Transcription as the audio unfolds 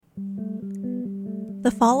The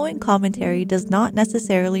following commentary does not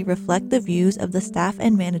necessarily reflect the views of the staff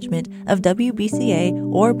and management of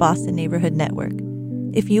WBCA or Boston Neighborhood Network.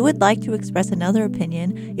 If you would like to express another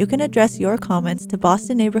opinion, you can address your comments to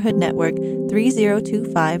Boston Neighborhood Network,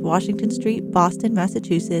 3025 Washington Street, Boston,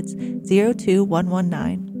 Massachusetts,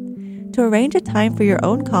 02119. To arrange a time for your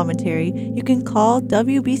own commentary, you can call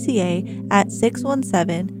WBCA at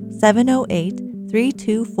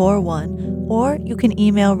 617-708-3241, or you can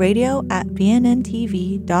email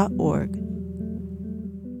radio@bnntv.org.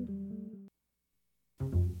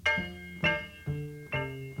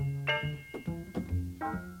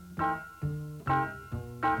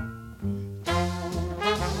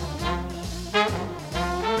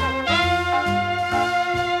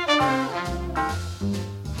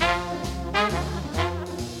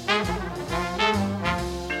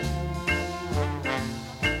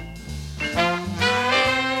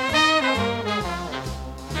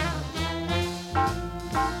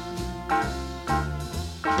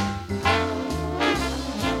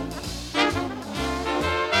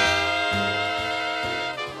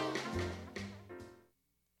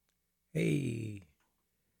 Hey,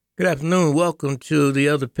 good afternoon. Welcome to the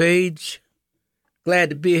other page. Glad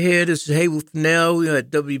to be here. This is Haywood Fennell. We're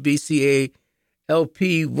at WBCA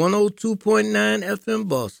LP 102.9 FM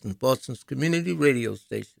Boston, Boston's community radio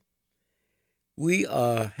station. We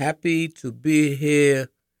are happy to be here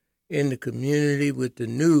in the community with the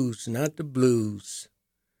news, not the blues.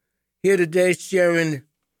 Here today sharing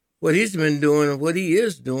what he's been doing and what he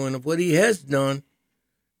is doing and what he has done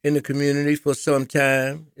in the community for some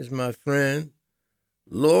time is my friend,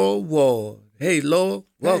 Lowell Ward. Hey, Lowell,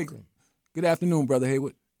 welcome. Hey, good afternoon, Brother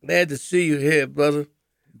Haywood. Glad to see you here, brother.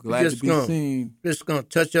 Glad to be seen. Just going to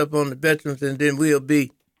touch up on the veterans, and then we'll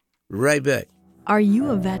be right back. Are you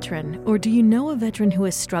a veteran, or do you know a veteran who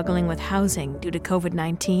is struggling with housing due to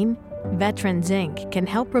COVID-19? Veterans Inc. can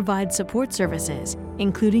help provide support services,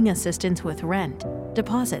 including assistance with rent,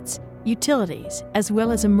 deposits, utilities, as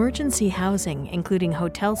well as emergency housing, including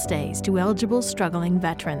hotel stays to eligible struggling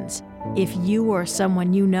veterans. If you or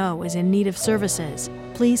someone you know is in need of services,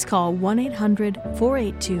 please call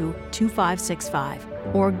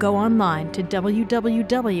 1-800-482-2565 or go online to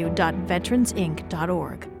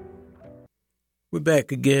www.veteransinc.org. We're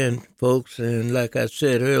back again, folks, and like I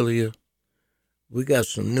said earlier, we got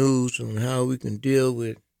some news on how we can deal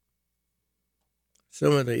with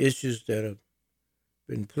some of the issues that have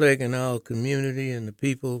been plaguing our community and the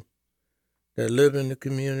people that live in the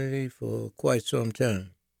community for quite some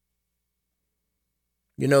time.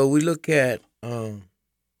 You know, we look at our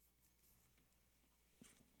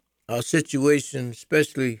situation,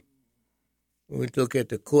 especially when we look at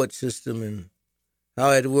the court system and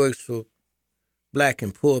how it works for black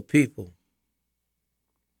and poor people.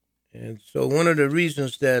 And so one of the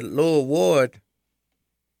reasons that Lowell Ward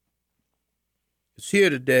is here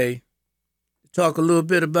today talk a little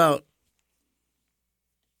bit about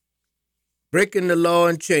breaking the law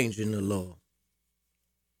and changing the law.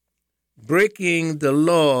 Breaking the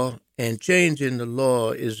law and changing the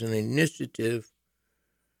law is an initiative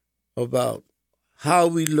about how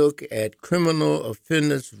we look at criminal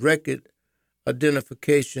offenders record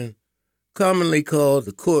identification, commonly called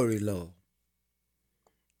the CORI law.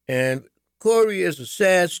 And CORI is a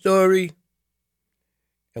sad story.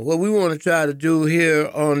 And what we want to try to do here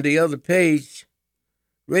on the other page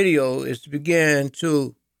radio is to begin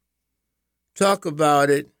to talk about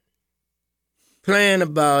it, plan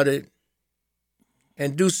about it,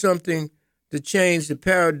 and do something to change the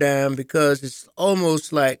paradigm, because it's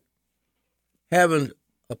almost like having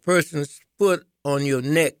a person's foot on your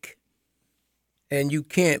neck and you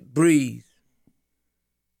can't breathe.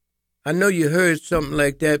 I know you heard something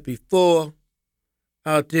like that before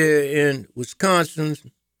out there in Wisconsin,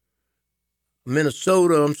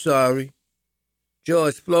 Minnesota,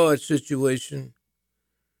 George Floyd situation,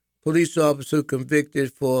 police officer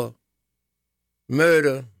convicted for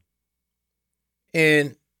murder,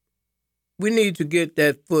 and we need to get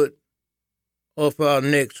that foot off our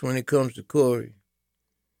necks when it comes to CORI.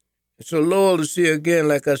 So Lowell is here again,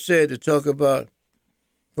 like I said, to talk about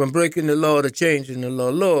from breaking the law to changing the law.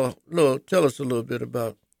 Lowell, tell us a little bit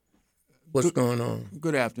about what's going on.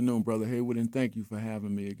 Good afternoon, Brother Haywood, and thank you for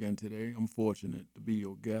having me again today. I'm fortunate to be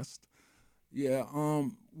your guest. Yeah,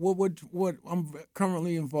 what I'm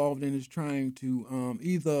currently involved in is trying to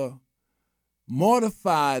either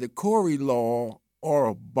modify the CORI law or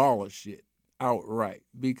abolish it outright,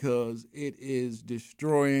 because it is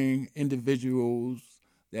destroying individuals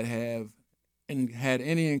that have had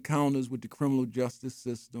any encounters with the criminal justice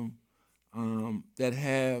system, that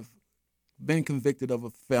have been convicted of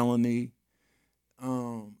a felony,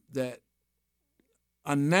 that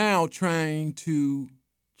are now trying to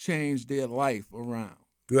change their life around.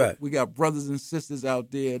 Right. We got brothers and sisters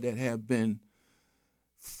out there that have been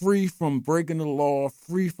free from breaking the law,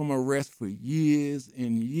 free from arrest for years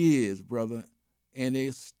and years, brother, and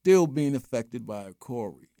they're still being affected by a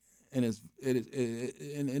CORI. And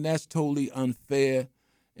and that's totally unfair,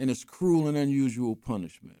 and it's cruel and unusual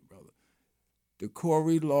punishment, brother. The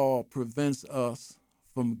CORI law prevents us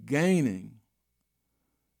from gaining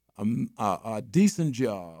a decent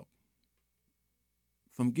job,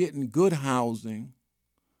 from getting good housing,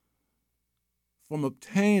 from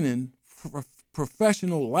obtaining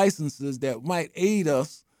professional licenses that might aid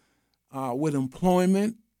us with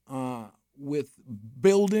employment, with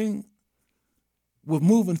building, with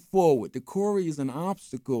moving forward. The CORI is an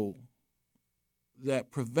obstacle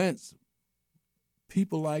that prevents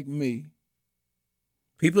people like me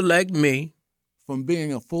from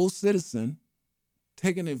being a full citizen,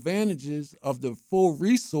 taking advantages of the full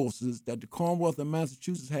resources that the Commonwealth of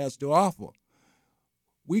Massachusetts has to offer.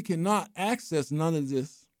 We cannot access none of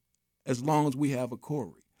this as long as we have a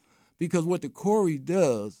CORI. Because what the CORI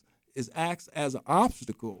does is acts as an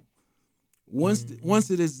obstacle. Once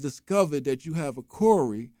it is discovered that you have a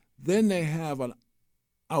CORI, then they have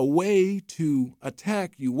a way to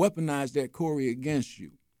attack you, weaponize that CORI against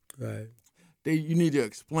you. Right. You need to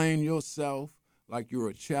explain yourself like you're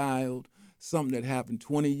a child. Something that happened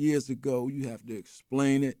 20 years ago, you have to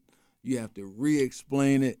explain it. You have to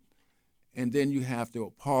re-explain it. And then you have to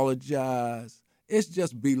apologize. It's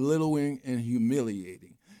just belittling and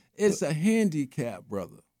humiliating. It's a handicap,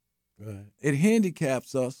 brother. Right. It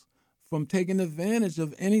handicaps us from taking advantage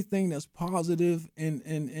of anything that's positive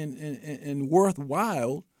and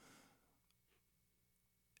worthwhile.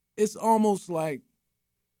 It's almost like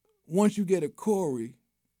once you get a CORI,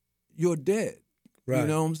 you're dead. Right. You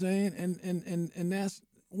know what I'm saying? And that's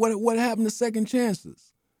what happened to second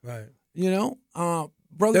chances. Right. You know?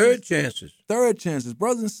 Brothers, Third chances.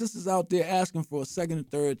 Brothers and sisters out there asking for a second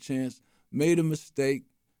and third chance, made a mistake,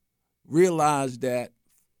 realized that,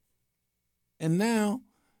 and now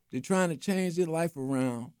they're trying to change their life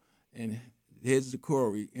around, and here's the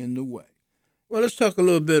CORI in the way. Well, let's talk a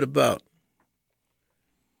little bit about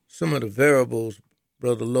some of the variables,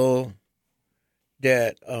 Brother Lowell,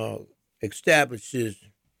 that establishes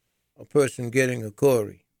a person getting a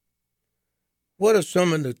CORI. What are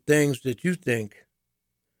some of the things that you think,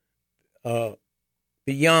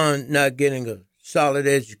 beyond not getting a solid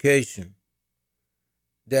education,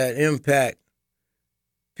 that impact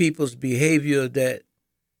people's behavior that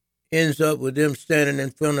ends up with them standing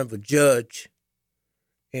in front of a judge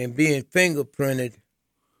and being fingerprinted,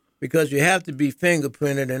 because you have to be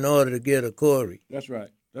fingerprinted in order to get a CORI. That's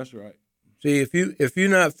right. That's right. See, if you're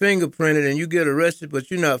not fingerprinted and you get arrested,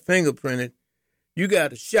 but you're not fingerprinted, you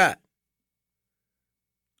got a shot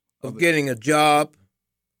of getting a job,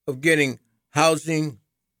 of getting housing,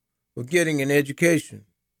 of getting an education.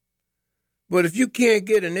 But if you can't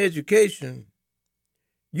get an education,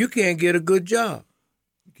 you can't get a good job.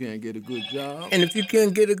 You can't get a good job. And if you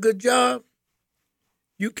can't get a good job,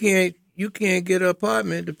 you can't get an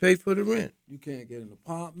apartment to pay for the rent. You can't get an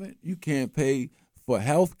apartment. You can't pay for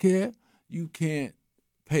health care. You can't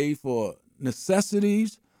pay for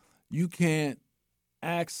necessities. You can't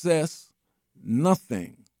access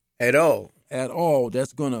nothing. At all. At all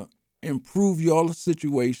that's going to improve your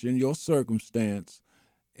situation, your circumstance,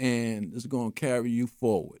 and it's going to carry you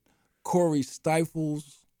forward. CORI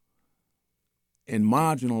stifles and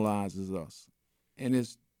marginalizes us. And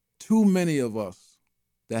there's too many of us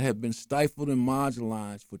that have been stifled and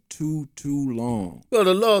marginalized for too long. Well,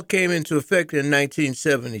 the law came into effect in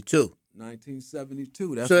 1972.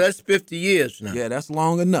 1972. That's 50 years now. Yeah, that's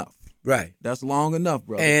long enough. Right. That's long enough,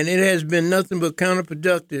 brother. And it has been nothing but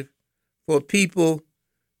counterproductive for people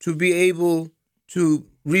to be able to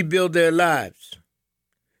rebuild their lives,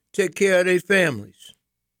 take care of their families.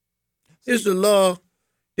 It's a law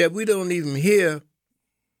that we don't even hear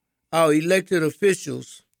our elected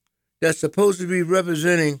officials that's supposed to be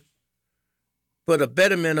representing for the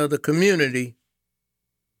betterment of the community.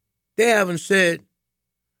 They haven't said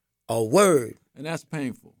a word. And that's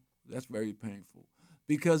painful. That's very painful.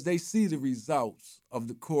 Because they see the results of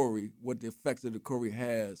the CORI, what the effects of the CORI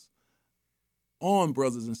has on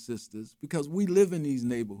brothers and sisters, because we live in these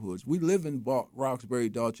neighborhoods. We live in Roxbury,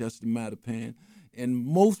 Dorchester, Mattapan, and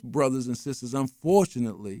most brothers and sisters,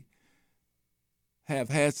 unfortunately, have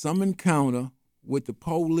had some encounter with the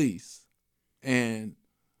police and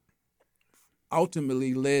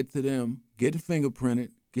ultimately led to them getting fingerprinted,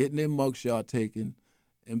 getting their mugshot taken,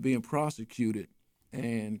 and being prosecuted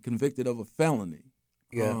and convicted of a felony.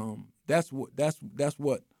 Yeah. That's what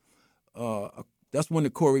That's when the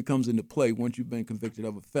CORI comes into play once you've been convicted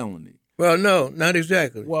of a felony. Well, no, not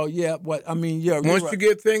exactly. Well, yeah, but I mean, yeah. Once right. you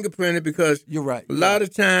get fingerprinted, because you're right. A lot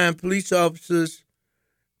of time police officers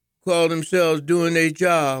call themselves doing their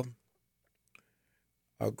job,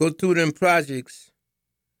 or go through them projects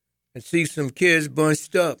and see some kids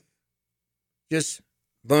bunched up, just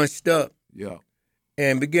bunched up. Yeah.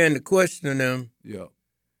 And begin to question them. Yeah.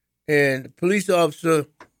 And the police officer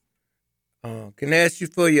can ask you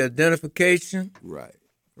for your identification. Right,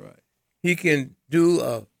 right. He can do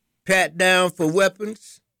a pat down for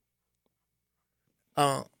weapons.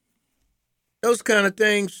 Those kind of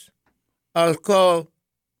things are called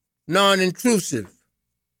non-intrusive.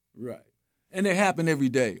 Right. And they happen every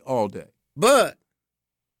day, all day. But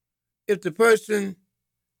if the person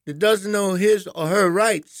that doesn't know his or her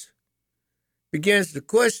rights begins to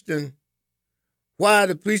question why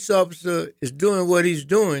the police officer is doing what he's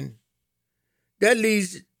doing, that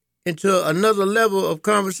leads into another level of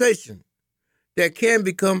conversation that can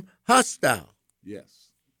become hostile. Yes.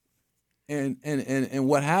 And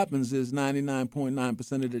what happens is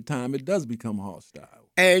 99.9% of the time it does become hostile.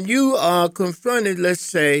 And you are confronted, let's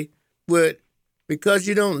say, with, because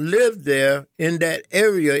you don't live there in that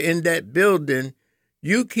area, in that building,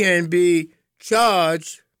 you can be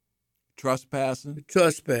charged trespassing.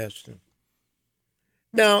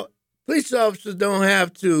 Now, police officers don't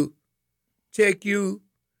have to take you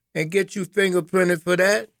and get you fingerprinted for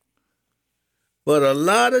that. But a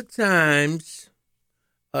lot of times,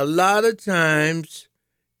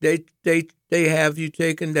 they have you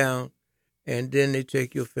taken down, and then they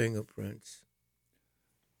take your fingerprints.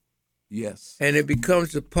 Yes. And it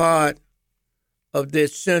becomes a part of their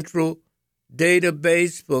central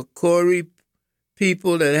database for CORI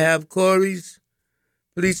people that have CORIs.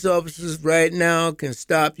 Police officers right now can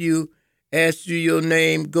stop you, ask you your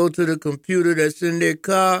name, go to the computer that's in their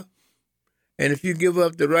car, and if you give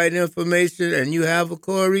up the right information and you have a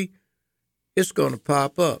CORI, it's going to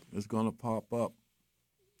pop up. It's going to pop up.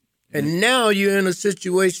 And now you're in a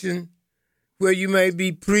situation where you may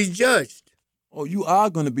be prejudged. Oh, you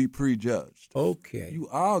are going to be prejudged. Okay. You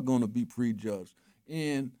are going to be prejudged.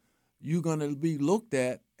 And you're going to be looked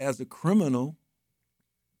at as a criminal.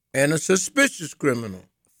 And a suspicious criminal.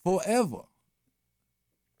 Forever. All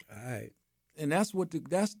right. And that's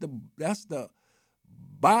the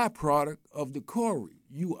byproduct of the CORI.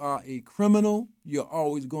 You are a criminal. You're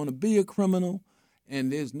always going to be a criminal,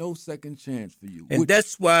 and there's no second chance for you. And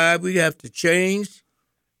that's why we have to change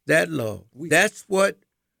that law. That's what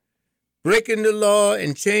breaking the law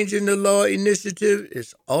and changing the law initiative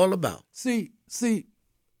is all about. See,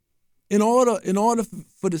 in order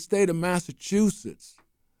for the state of Massachusetts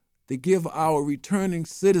to give our returning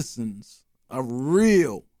citizens a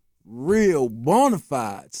real bona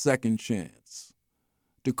fide second chance,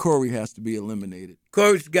 the CORI has to be eliminated.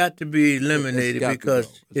 CORI's got to be eliminated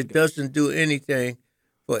because it doesn't do anything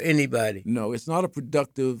for anybody. No, it's not a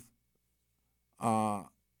productive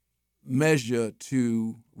measure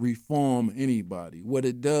to reform anybody. What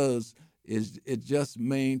it does is it just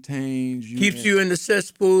maintains you. Keeps you in the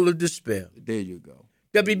cesspool of despair. There you go.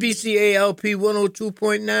 WBCALP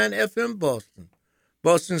 102.9 FM Boston.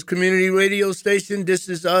 Boston's community radio station. This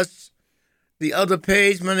is us. The other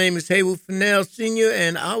page. My name is Haywood Fennell Sr.,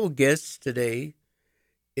 and our guest today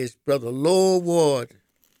is Brother Lowell Ward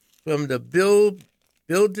from the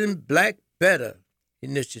Building Black Better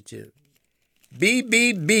Initiative.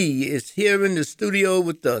 BBB is here in the studio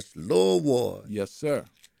with us, Lowell Ward. Yes, sir.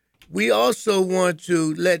 We also want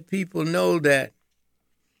to let people know that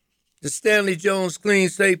the Stanley Jones Clean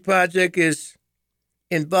Slate Project is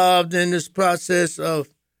involved in this process of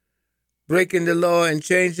breaking the law and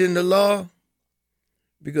changing the law.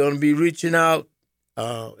 We're going to be reaching out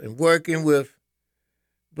and working with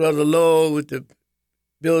Brother Lowell with the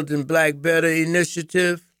Building Black Better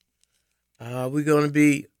Initiative. We're going to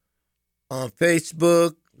be on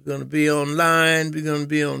Facebook. We're going to be online. We're going to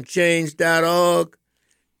be on change.org.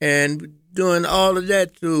 And doing all of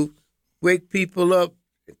that to wake people up,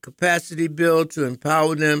 capacity build, to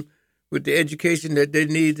empower them with the education that they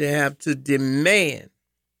need to have to demand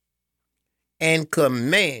and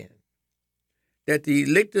command that the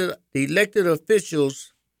elected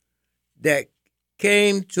officials that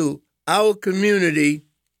came to our community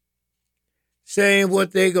saying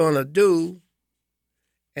what they're going to do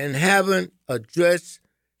and haven't addressed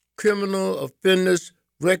criminal offenders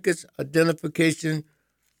records identification,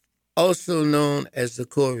 also known as the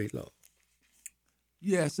CORI law.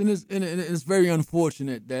 Yes, and it's very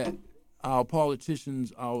unfortunate that our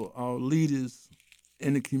politicians, our leaders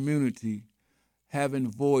in the community haven't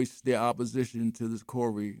voiced their opposition to this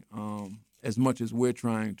CORI as much as we're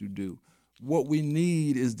trying to do. what we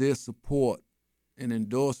need is their support and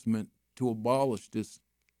endorsement to abolish this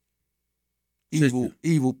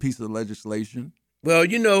evil piece of legislation. Well,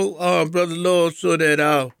 Brother Lowell, so that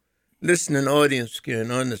our listening audience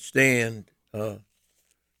can understand the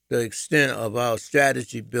extent of our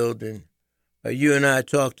strategy building, you and I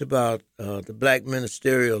talked about the Black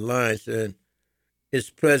Ministerial Alliance and its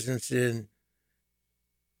presence in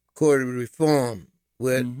CORI reform,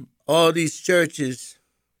 where all these churches,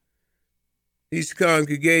 these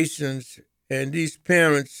congregations, and these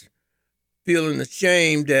parents feeling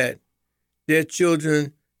ashamed that their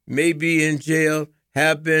children may be in jail,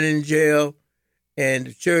 have been in jail, and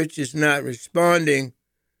the church is not responding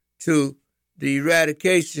to the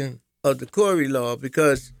eradication of the CORI law.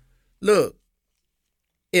 Because, look,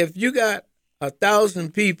 if you got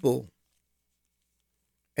 1,000 people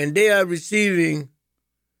and they are receiving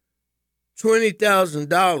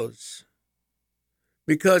 $20,000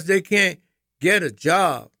 because they can't get a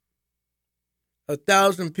job,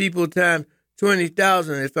 1,000 people times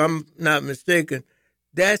 20,000, if I'm not mistaken,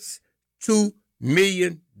 that's $2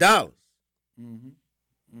 million.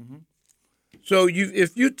 So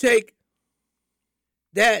if you take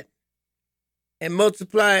that and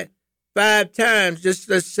multiply it 5 times, just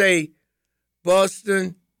let's say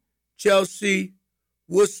Boston, Chelsea,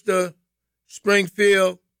 Worcester,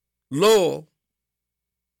 Springfield, Lowell,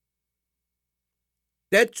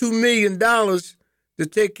 that $2 million to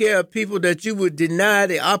take care of people that you would deny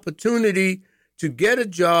the opportunity to get a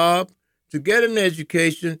job, to get an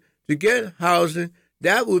education, to get housing,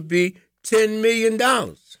 that would be $10 million.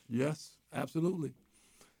 Yes, absolutely.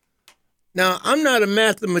 Now, I'm not a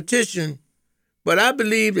mathematician, but I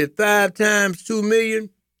believe that 5 times 2 million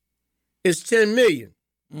is 10 million.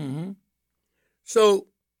 So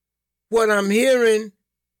what I'm hearing,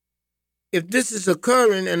 if this is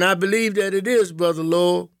occurring, and I believe that it is, Brother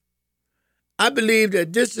Lowell, I believe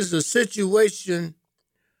that this is a situation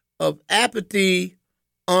of apathy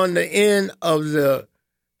on the end of the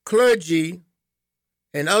clergy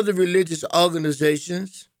and other religious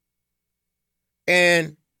organizations,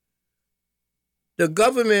 and the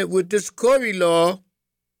government with this CORI law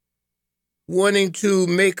wanting to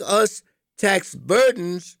make us tax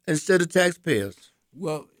burdens instead of taxpayers.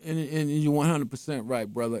 Well, and you're 100% right,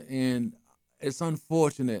 brother. And it's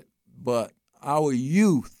unfortunate, but our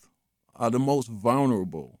youth are the most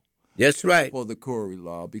vulnerable. That's right. For the CORI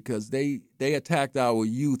law, because they attacked our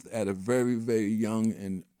youth at a very, very young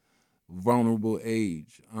and vulnerable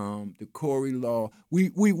age. The CORI law, we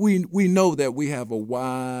know that we have a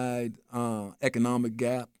wide economic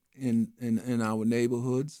gap in our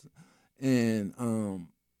neighborhoods, and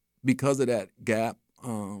because of that gap,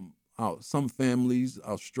 some families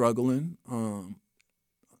are struggling,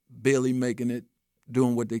 barely making it,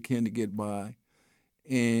 doing what they can to get by,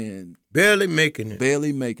 and barely making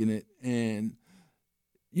it. And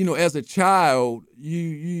as a child,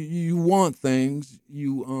 you want things,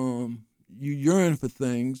 you yearn for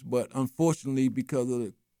things, but unfortunately, because of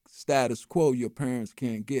the status quo, your parents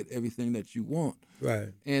can't get everything that you want. Right.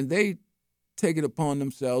 And they take it upon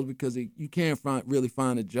themselves because you can't really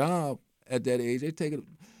find a job at that age. They take it.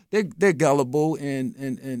 They're gullible and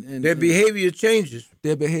their behavior changes.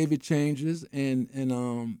 Their behavior changes, and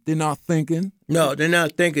they're not thinking. No, they're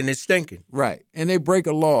not thinking. They're stinking. Right, and they break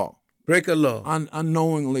a law.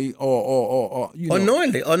 Unknowingly or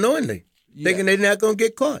unknowingly. Yeah. Thinking they're not going to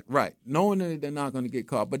get caught. Right, knowing that they're not going to get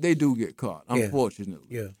caught, but they do get caught, unfortunately.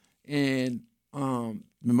 Yeah. And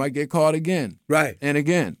they might get caught again. Right. And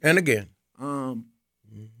again.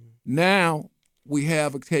 Now we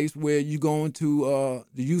have a case where you go into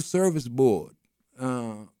the youth service board.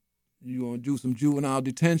 You're going to do some juvenile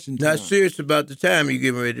detention time. Not serious about the time you're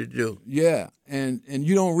getting ready to do. Yeah, and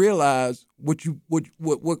you don't realize what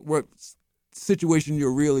situation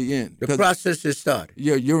you're really in. The process has started.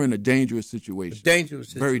 Yeah, you're in a dangerous situation.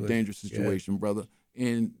 Very dangerous situation, yeah. Brother.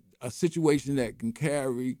 And a situation that can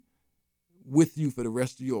carry with you for the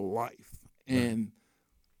rest of your life. And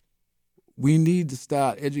we need to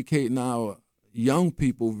start educating our young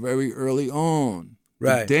people very early on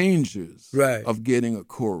the dangers of getting a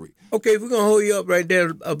CORI. Okay, we're going to hold you up right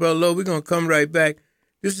there, Brother Lowe. We're going to come right back.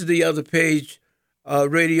 This is the other page,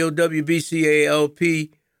 radio WBCALP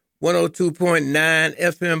 102.9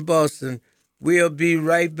 FM Boston. We'll be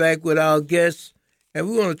right back with our guests, and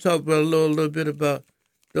we want to talk, Brother Lowe, a little bit about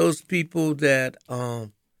those people that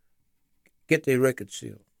get their record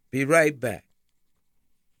sealed. Be right back.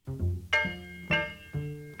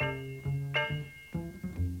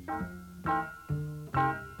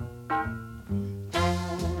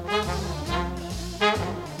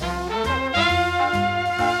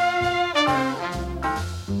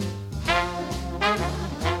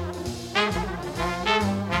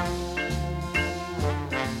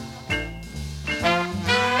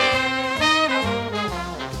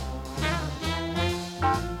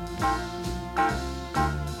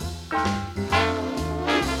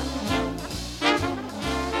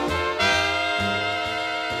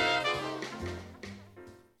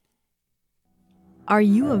 Are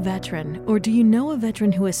you a veteran, or do you know a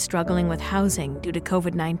veteran who is struggling with housing due to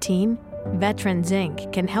COVID-19? Veterans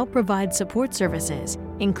Inc. can help provide support services,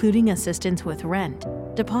 including assistance with rent,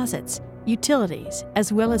 deposits, utilities,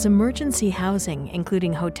 as well as emergency housing,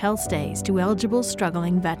 including hotel stays to eligible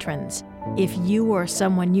struggling veterans. If you or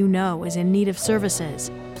someone you know is in need of services,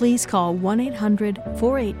 please call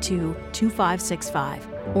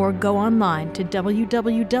 1-800-482-2565 or go online to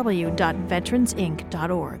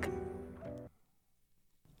www.veteransinc.org.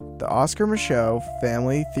 The Oscar Michaud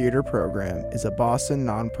Family Theater Program is a Boston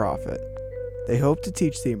nonprofit. They hope to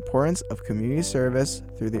teach the importance of community service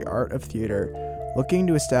through the art of theater, looking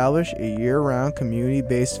to establish a year-round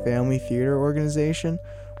community-based family theater organization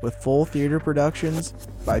with full theater productions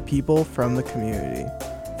by people from the community.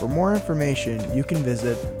 For more information, you can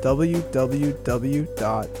visit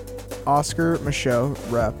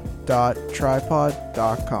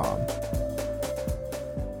www.oscarmichaudrep.tripod.com.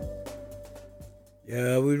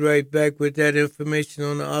 Yeah, we're right back with that information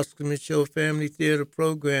on the Oscar Michaud Family Theater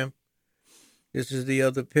Program. This is the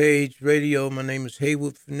other page, radio. My name is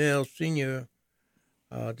Haywood Fennell, Sr.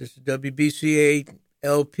 This is WBCA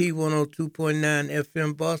LP 102.9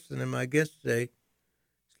 FM Boston, and my guest today is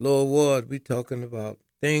Lowell Ward. We're talking about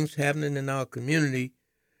things happening in our community,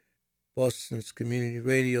 Boston's community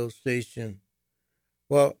radio station.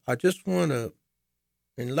 Well, I just want to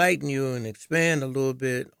enlighten you and expand a little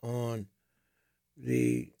bit on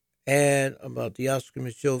the ad about the Oscar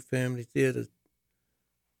Michaud Family Theater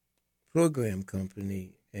Program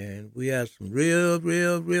Company, and we have some real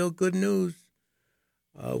good news.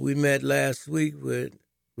 We met last week with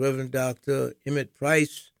Reverend Dr. Emmett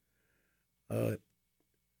Price,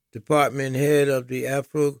 department head of the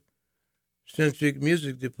Afrocentric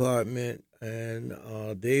Music Department, and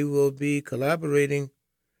they will be collaborating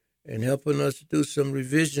and helping us do some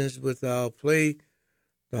revisions with our play,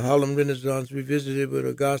 The Harlem Renaissance Revisited with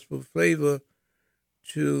a Gospel Flavor,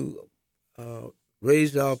 to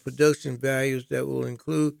raise our production values that will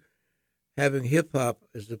include having hip-hop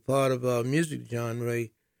as a part of our music genre,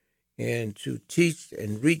 and to teach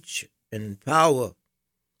and reach and empower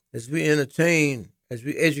as we entertain, as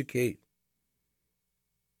we educate,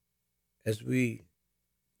 as we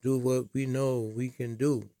do what we know we can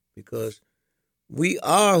do, because we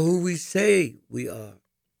are who we say we are.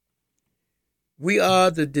 We are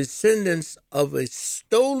the descendants of a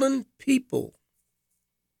stolen people,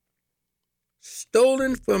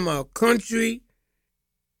 stolen from our country,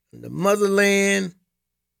 the motherland,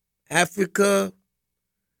 Africa,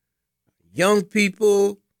 young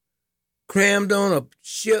people crammed on a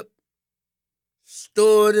ship,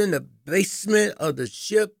 stored in the basement of the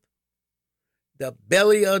ship, the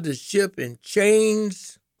belly of the ship in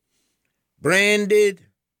chains, branded,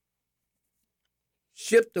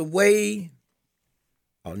 shipped away,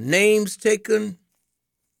 our names taken,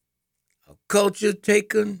 our culture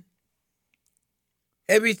taken,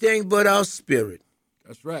 everything but our spirit.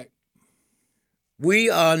 That's right.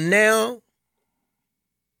 We are now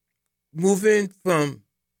moving from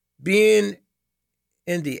being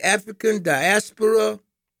in the African diaspora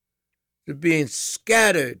to being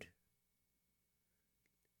scattered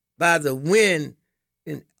by the wind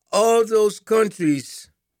in all those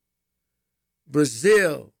countries,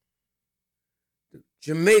 Brazil, the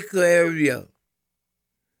Jamaica area,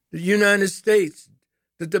 the United States,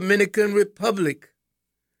 the Dominican Republic,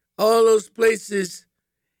 all those places,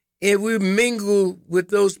 and we mingle with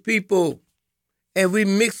those people, and we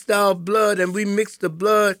mixed our blood, and we mixed the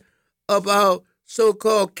blood of our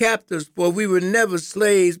so-called captors, for we were never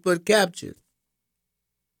slaves but captured.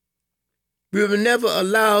 We were never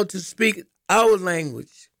allowed to speak our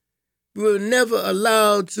language. We were never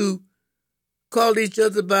allowed to call each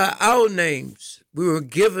other by our names. We were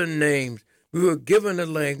given names. We were given a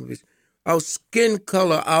language. Our skin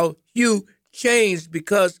color, our hue changed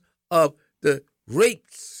because of the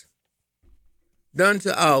rapes done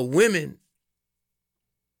to our women.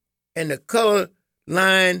 And the color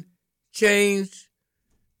line changed.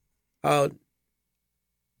 Our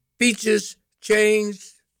features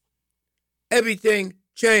changed. Everything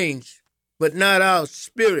changed, but not our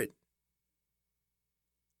spirit.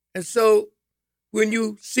 And so when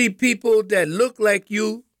you see people that look like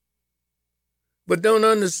you, but don't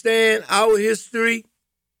understand our history,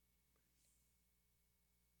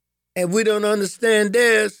 and we don't understand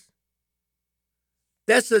theirs,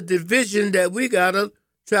 that's a division that we got to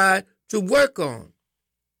try to work on.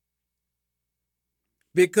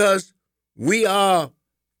 Because we are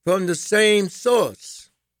from the same source,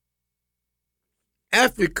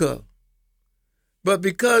 Africa. But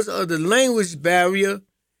because of the language barrier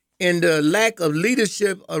and the lack of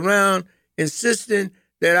leadership around insisting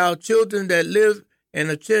that our children that live and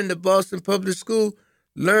attend the Boston Public School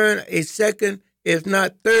learn a second, if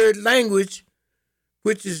not third language,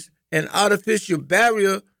 which is an artificial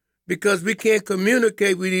barrier because we can't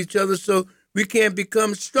communicate with each other, so we can't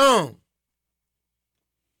become strong.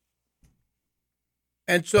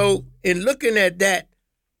 And so in looking at that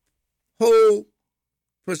whole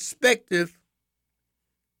perspective,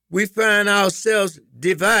 we find ourselves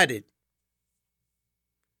divided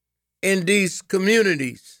in these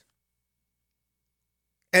communities.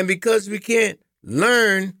 And because we can't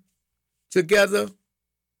learn together,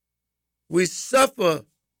 we suffer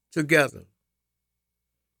together.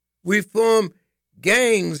 We form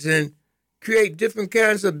gangs and create different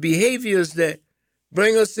kinds of behaviors that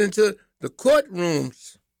bring us into the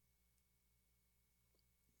courtrooms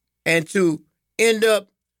and to end up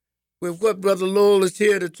with what Brother Lowell is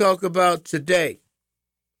here to talk about today,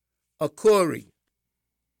 a CORI,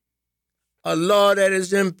 a law that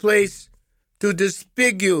is in place to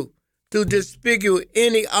disfigure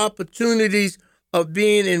any opportunities of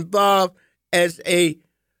being involved as a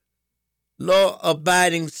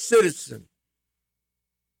law-abiding citizen.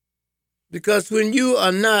 Because when you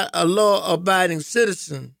are not a law-abiding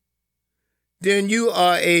citizen, then you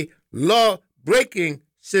are a law-breaking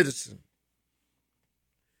citizen.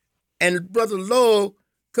 And Brother Lowell,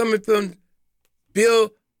 coming from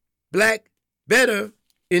Build Black Better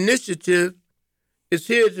initiative, is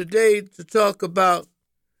here today to talk about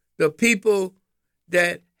the people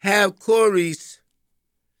that have CORIs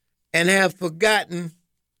and have forgotten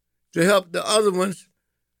to help the other ones,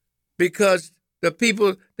 because the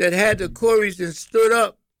people that had the CORIs and stood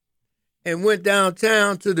up and went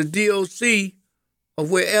downtown to the DOC or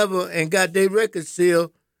wherever and got their record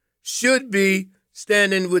seal should be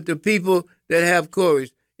standing with the people that have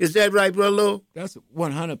CORIs. Is that right, Brother Lowell? That's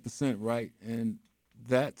 100% right, and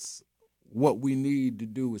that's what we need to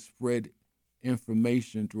do is spread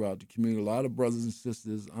information throughout the community. A lot of brothers and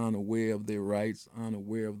sisters aren't aware of their rights, aren't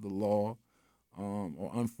aware of the law,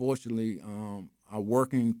 or unfortunately are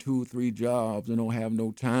working 2 or 3 jobs and don't have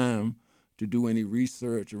no time to do any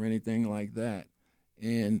research or anything like that.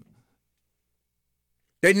 And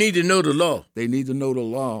they need to know the law. They need to know the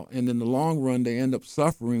law. And in the long run, they end up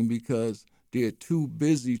suffering because they're too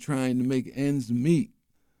busy trying to make ends meet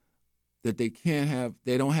that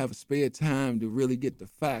they don't have spare time to really get the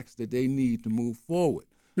facts that they need to move forward.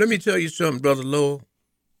 Let me tell you something, Brother Lowell.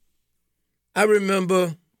 I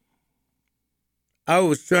remember I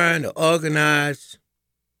was trying to organize,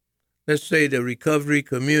 let's say, the recovery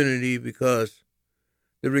community, because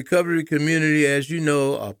the recovery community, as you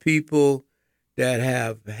know, are people that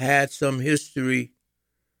have had some history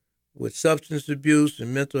with substance abuse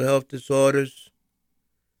and mental health disorders,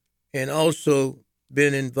 and also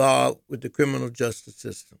been involved with the criminal justice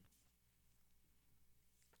system.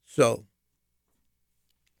 So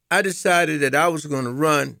I decided that I was going to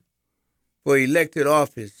run for elected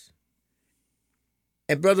office.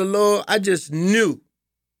 And Brother Lowell, I just knew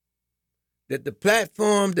that the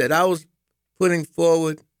platform that I was putting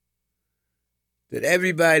forward, that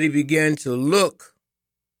everybody began to look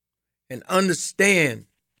and understand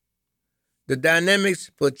the dynamics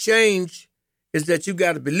for change is that you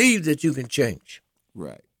got to believe that you can change.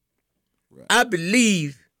 Right. I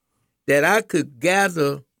believe that I could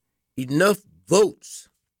gather enough votes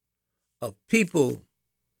of people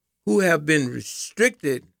who have been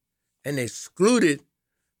restricted and excluded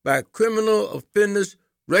by criminal offenders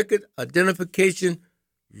record identification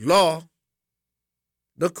law,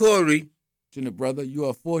 the CORI. Brother, you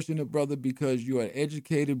are fortunate, brother, because you are an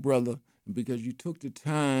educated brother and because you took the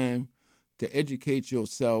time to educate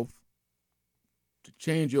yourself, to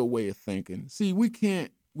change your way of thinking. See, we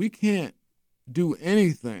can't do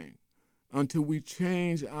anything until we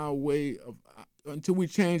change our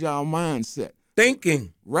mindset.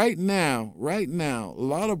 Thinking. Right now, a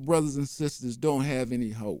lot of brothers and sisters don't have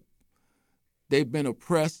any hope. They've been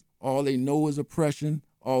oppressed. All they know is oppression.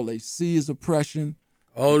 All they see is oppression.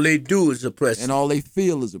 All they do is oppression. And all they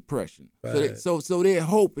feel is oppression. Right. So their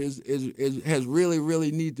hope has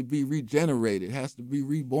really need to be regenerated, has to be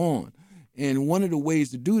reborn. And one of the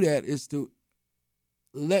ways to do that is to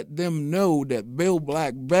let them know that Build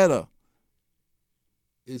Black Better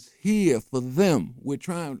is here for them.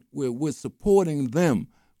 We're supporting them.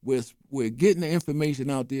 We're getting the information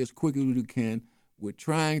out there as quickly as we can. We're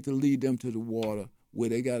trying to lead them to the water where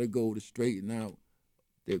they got to go to straighten out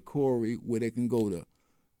their CORI, where they can go to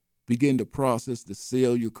begin the process to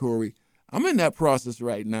sell your CORI. I'm in that process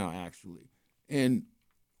right now, actually. And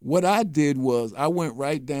what I did was I went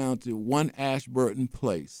right down to 1 Ashburton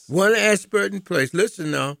Place. 1 Ashburton Place.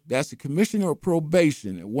 Listen now. That's the Commissioner of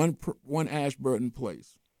Probation at 1 Ashburton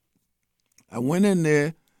Place. I went in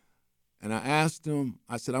there and I asked them,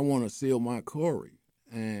 I said, I want to seal my CORI.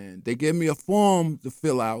 And they gave me a form to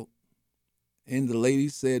fill out. And the lady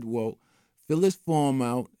said, well, fill this form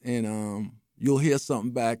out and you'll hear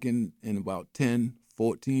something back in about 10,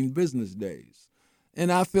 14 business days.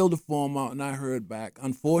 And I filled the form out and I heard back.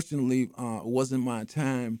 Unfortunately, it wasn't my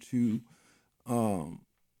time to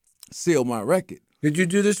seal my record. Did you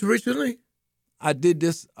do this recently? I did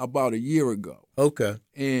this about a year ago. Okay.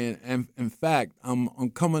 And in fact,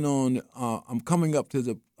 I'm coming up to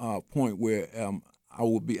the point where I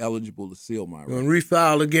will be eligible to seal my record. You're going to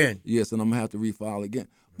refile again? Yes, and I'm going to have to refile again.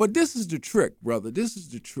 But this is the trick, brother. This is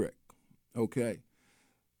the trick, okay?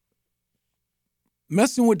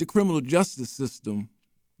 Messing with the criminal justice system,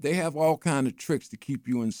 they have all kind of tricks to keep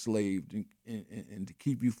you enslaved and to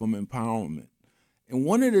keep you from empowerment. And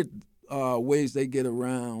one of the ways they get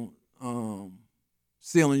around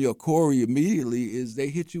sealing your CORI immediately is they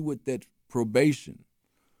hit you with that probation.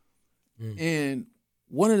 And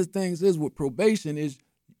one of the things is with probation is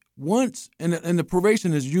once, and the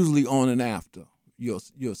probation is usually on and after your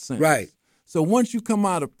sentence. Right. So once you come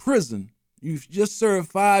out of prison, you've just served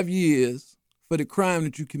 5 years for the crime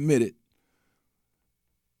that you committed.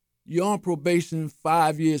 You're on probation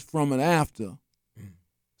 5 years from and after.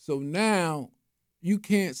 So now you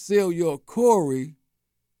can't seal your CORI.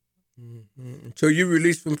 So you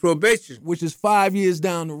released from probation. Which is 5 years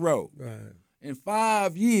down the road. Right. In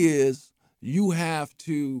 5 years, you have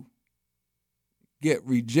to get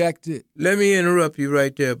rejected. Let me interrupt you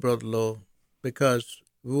right there, Brother Lowell, because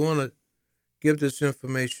we want to give this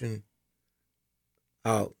information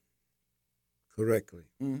out correctly.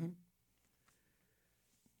 Mm-hmm.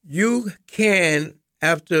 You can,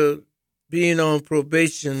 after being on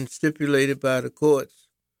probation stipulated by the courts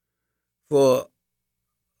for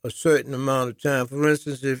a certain amount of time, for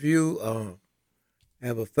instance, if you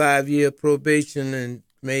have a 5-year probation and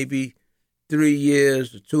maybe 3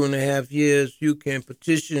 years or 2.5 years, you can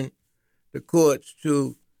petition the courts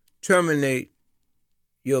to terminate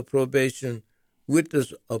your probation with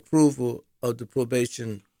the approval of the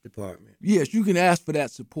probation department. Yes, you can ask for that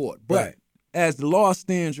support. But Right. as the law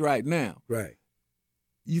stands right now, Right.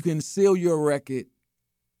 you can seal your record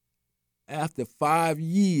after 5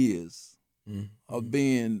 years of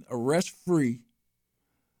being arrest-free,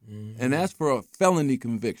 and that's for a felony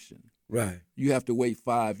conviction. Right. You have to wait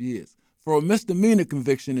 5 years. For a misdemeanor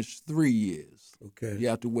conviction, it's 3 years. Okay. You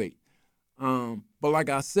have to wait. But like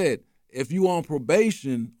I said, if you on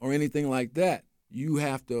probation or anything like that, you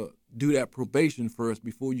have to do that probation first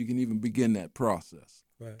before you can even begin that process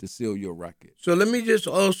to seal your record. So let me just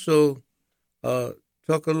also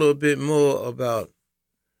talk a little bit more about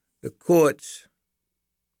the courts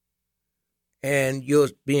and your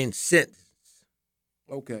being sentenced.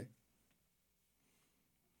 Okay.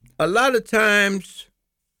 A lot of times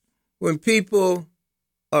when people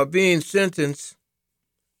are being sentenced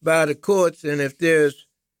by the courts, and if there's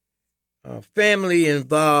family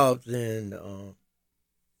involved and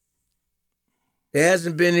there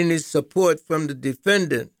hasn't been any support from the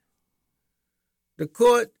defendant, the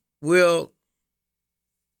court will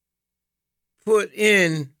put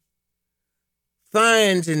in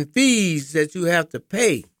fines and fees that you have to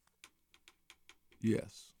pay.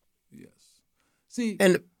 Yes. See,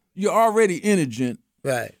 And you're already indigent,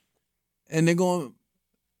 right. and they're going to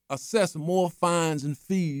assess more fines and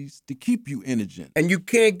fees to keep you indigent. And you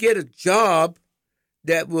can't get a job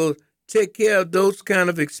that will take care of those kind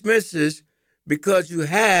of expenses because you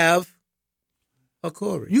have a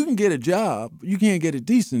CORI. You can get a job, but you can't get a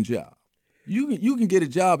decent job. You can get a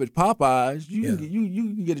job at Popeyes. You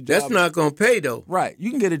can get a job. That's not going to pay, though. Right. You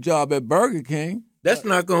can get a job at Burger King. That's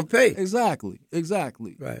not going to pay. Exactly.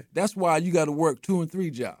 Right. That's why you got to work 2 and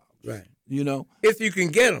 3 jobs. Right. You know? If you can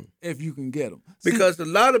get them. If you can get them. Because a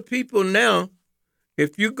lot of people now,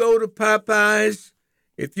 if you go to Popeyes,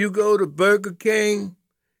 if you go to Burger King,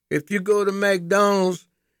 if you go to McDonald's,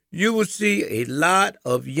 you will see a lot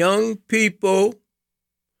of young people,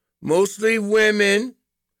 mostly women,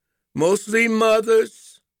 mostly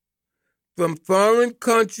mothers from foreign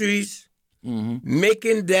countries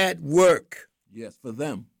making that work. Yes, for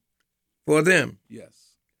them. For them.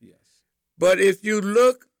 Yes. But if you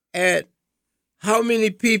look at how many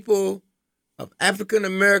people of African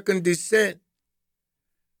American descent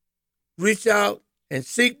reach out and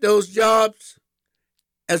seek those jobs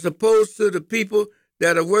as opposed to the people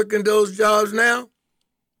that are working those jobs now,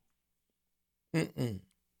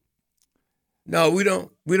 no, we don't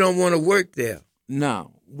want to work there.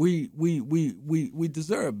 No, we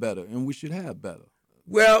deserve better, and we should have better.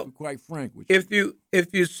 Well, to be quite frank with you.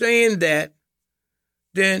 if you're saying that,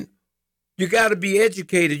 then You got to be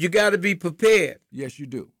educated. You got to be prepared. Yes, you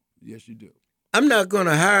do. Yes, you do. I'm not going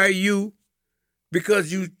to hire you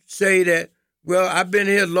because you say that, well, I've been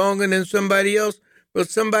here longer than somebody else, but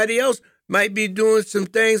somebody else might be doing some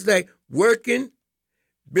things like working,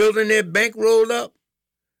 building their bankroll up,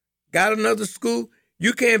 got another school.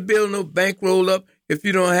 You can't build no bankroll up if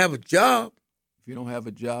you don't have a job. If you don't have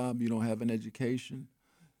a job, you don't have an education.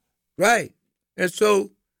 Right. And so.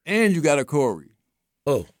 And you got a CORI.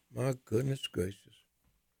 Oh, my goodness gracious.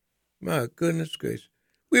 My goodness gracious.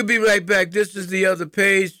 We'll be right back. This is The Other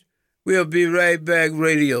Page. We'll be right back,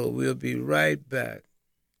 radio. We'll be right back.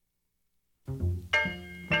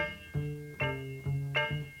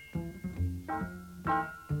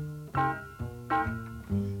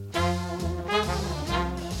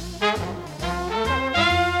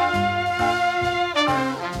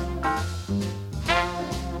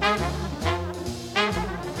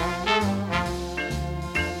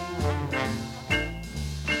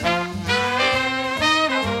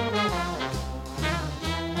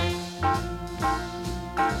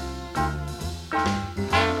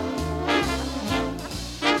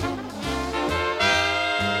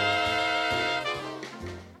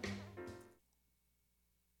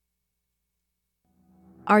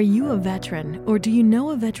 Are you a veteran, or do you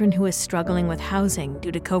know a veteran who is struggling with housing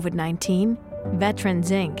due to COVID-19? Veterans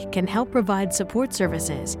Inc. can help provide support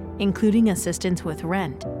services, including assistance with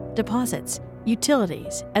rent, deposits,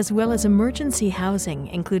 utilities, as well as emergency housing,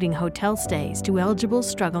 including hotel stays to eligible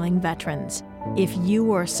struggling veterans. If you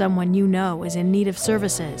or someone you know is in need of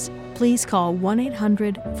services, please call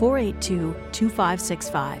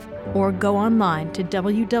 1-800-482-2565 or go online to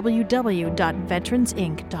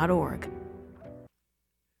www.veteransinc.org.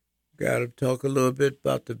 Got to talk a little bit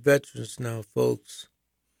about the veterans now, folks.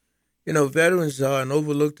 You know, veterans are an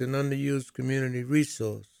overlooked and underused community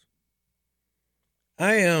resource.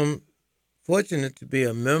 I am fortunate to be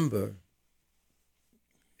a member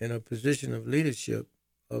in a position of leadership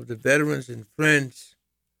of the Veterans and Friends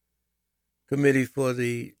Committee for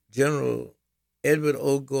the General Edward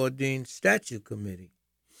O. Gordine Statue Committee.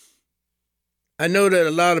 I know that a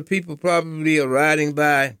lot of people probably are riding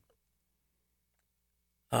by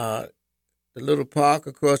the little park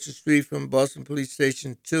across the street from Boston Police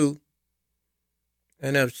Station 2,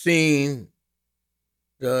 and I've seen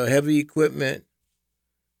the heavy equipment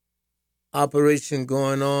operation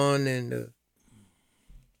going on and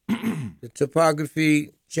the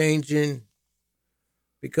topography changing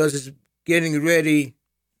because it's getting ready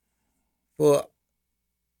for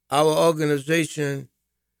our organization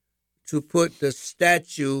to put the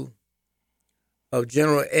statue of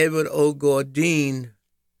General Edward O. Gordine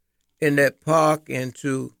in that park and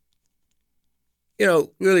to,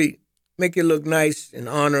 really make it look nice and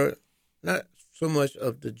honor not so much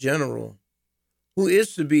of the general, who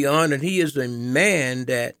is to be honored. He is a man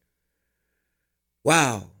that,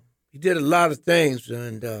 wow, he did a lot of things,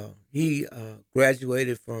 and he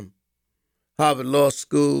graduated from Harvard Law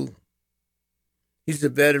School. He's a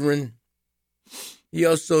veteran. He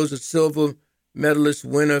also is a silver medalist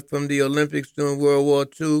winner from the Olympics during World War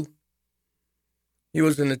II. He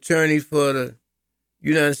was an attorney for the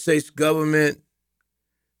United States government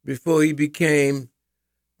before he became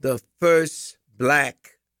the first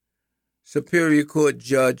black Superior Court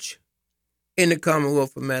judge in the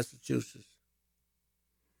Commonwealth of Massachusetts.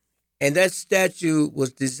 And that statue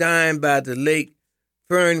was designed by the late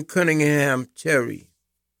Fern Cunningham Terry,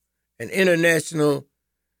 an international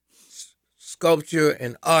sculptor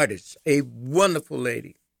and artist, a wonderful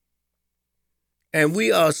lady. And we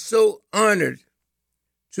are so honored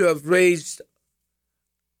to have raised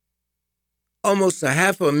almost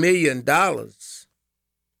 $500,000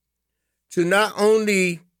 to not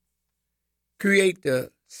only create the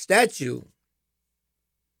statue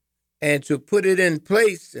and to put it in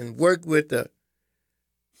place and work with the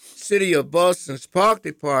City of Boston's Park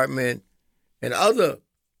Department and other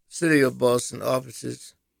City of Boston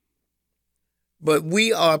offices, but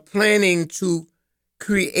we are planning to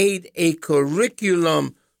create a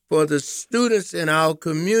curriculum for the students in our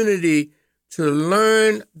community to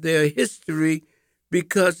learn their history,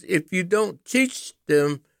 because if you don't teach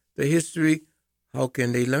them the history, how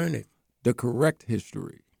can they learn it? The correct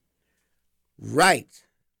history. Right.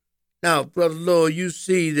 Now, Brother Lowell, you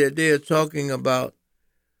see that they're talking about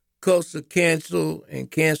culture cancel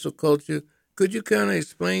and cancel culture. Could you kind of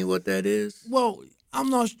explain what that is? Well, I'm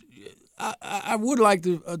not. I would like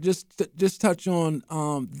to just touch on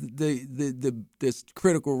this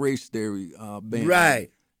critical race theory, ban.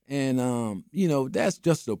 Right. And that's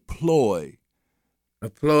just a ploy. A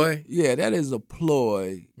ploy? Yeah, that is a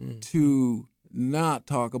ploy to not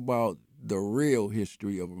talk about the real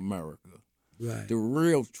history of America. Right. The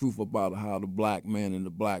real truth about how the black man and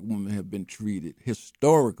the black woman have been treated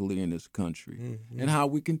historically in this country, and how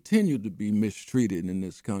we continue to be mistreated in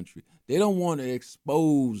this country. They don't want to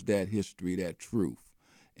expose that history, that truth.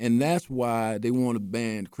 And that's why they want to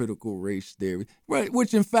ban critical race theory. Right,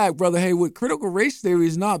 which in fact, Brother Haywood, critical race theory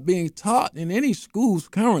is not being taught in any schools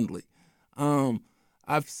currently.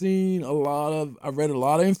 I've read a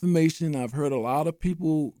lot of information. I've heard a lot of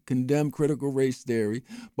people condemn critical race theory,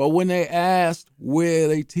 but when they asked where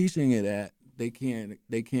they teaching it at, they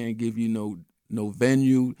can't give you no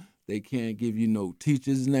venue. They can't give you no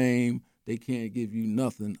teacher's name. They can't give you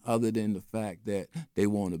nothing other than the fact that they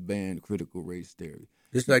want to ban critical race theory.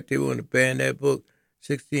 Just like they want to ban that book,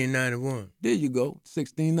 1691. There you go,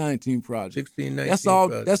 1619 Project.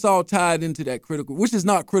 1619 That's all tied into that critical, which is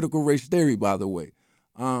not critical race theory, by the way.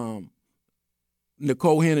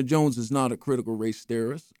 Nicole Hannah-Jones is not a critical race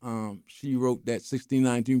theorist. She wrote that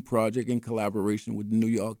 1619 Project in collaboration with the New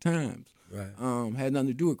York Times. Right. Had nothing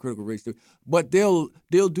to do with critical race theory. But they'll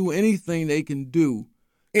do anything they can do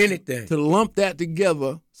to lump that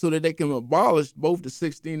together so that they can abolish both the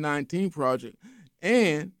 1619 Project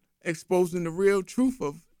and exposing the real truth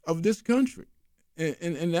of this country.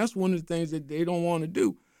 And that's one of the things that they don't want to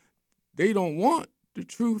do. They don't want the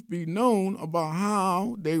truth be known about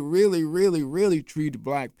how they really, really, really treat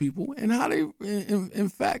black people and how they, in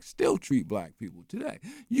fact, still treat black people today.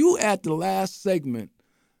 You at the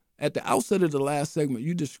outset of the last segment,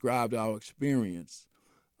 you described our experience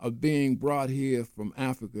of being brought here from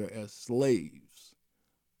Africa as slaves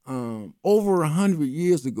over 100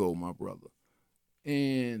 years ago, my brother.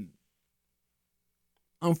 And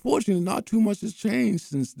unfortunately, not too much has changed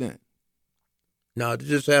since then. Now, to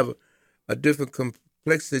just have a different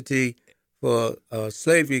complexity for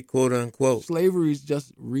slavery, quote unquote. Slavery is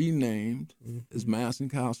just renamed as mass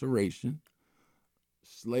incarceration.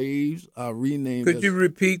 Slaves are renamed. Could you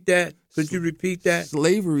repeat that?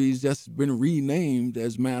 Slavery has just been renamed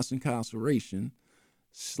as mass incarceration.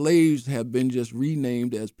 Slaves have been just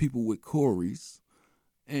renamed as people with CORIs.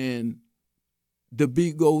 And the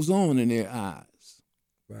beat goes on in their eyes.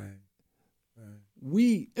 Right.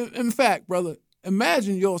 In fact, brother,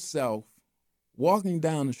 imagine yourself walking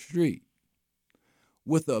down the street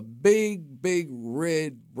with a big, big,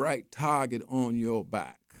 red, bright target on your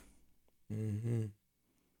back. Mm-hmm.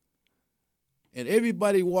 And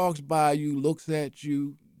everybody walks by you, looks at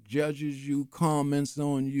you, judges you, comments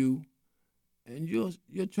on you, and you're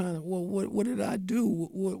trying to, well, what did I do?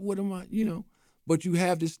 What am I, But you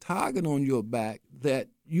have this target on your back that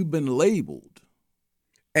you've been labeled.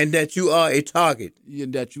 And that you are a target.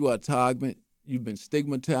 That you are a target. You've been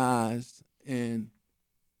stigmatized, and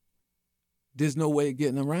there's no way of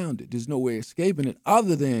getting around it. There's no way of escaping it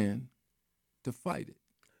other than to fight it.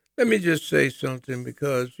 Let me just say something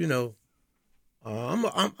because, I'm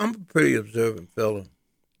a pretty observant fellow.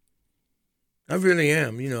 I really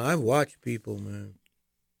am. I watch people, man.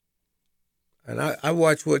 And I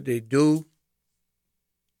watch what they do.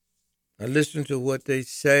 I listen to what they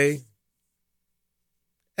say.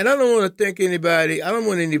 And I don't want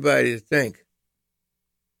anybody to think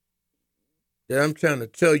that I'm trying to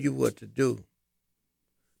tell you what to do.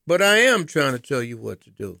 But I am trying to tell you what to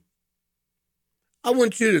do. I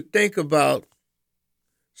want you to think about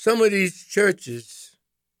some of these churches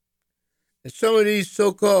and some of these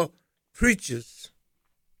so-called preachers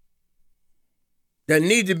that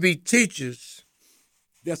need to be teachers.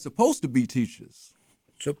 They're supposed to be teachers.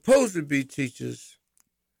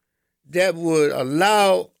 That would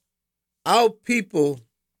allow our people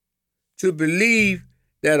to believe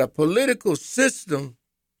that a political system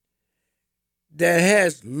that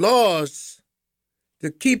has laws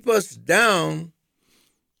to keep us down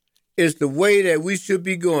is the way that we should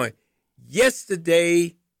be going.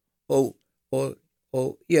 Yesterday, or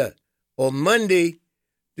Monday,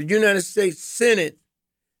 the United States Senate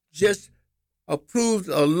just approved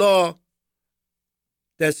a law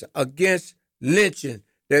that's against lynching,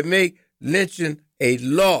 that make lynching a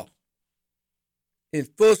law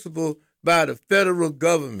enforceable by the federal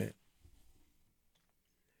government.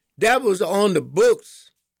 That was on the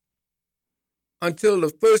books until the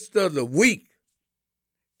first of the week.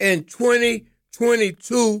 In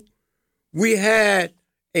 2022, we had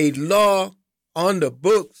a law on the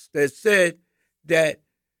books that said that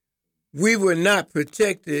we were not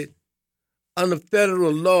protected under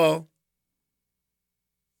federal law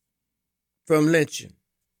from lynching.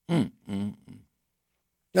 Now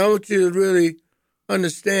I want you to really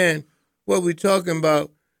understand what we're talking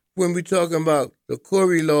about when we're talking about the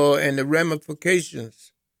CORI law and the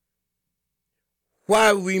ramifications.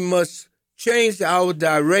 Why we must change our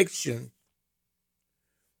direction.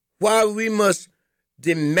 why we must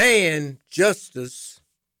demand justice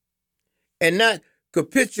and not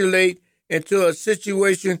capitulate into a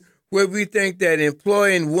situation where we think that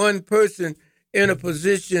employing one person in a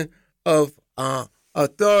position of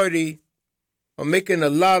authority or making a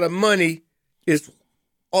lot of money is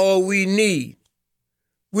all we need.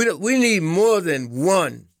 We need more than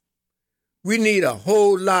one. We need a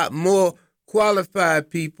whole lot more qualified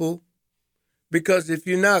people, because if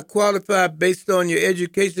you're not qualified based on your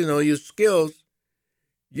education or your skills,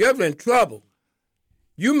 you're in trouble.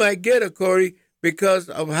 You might get a CORI because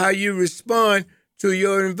of how you respond to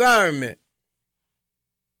your environment.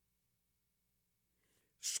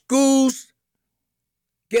 Schools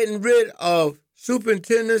getting rid of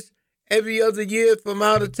superintendents every other year from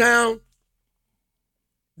out of town,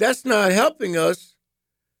 that's not helping us.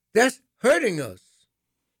 That's hurting us.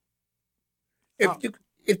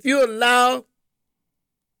 If you allow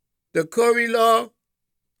the CORI law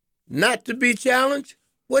not to be challenged,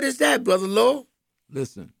 what is that, Brother Lowell?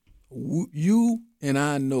 Listen, you and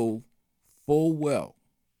I know full well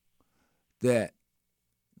that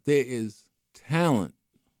there is talent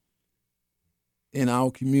in our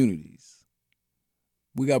communities.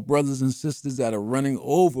 We got brothers and sisters that are running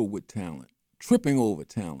over with talent, tripping over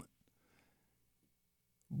talent.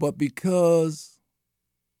 But because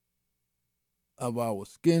of our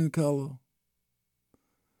skin color,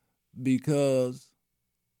 because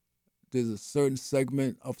there's a certain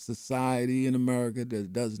segment of society in America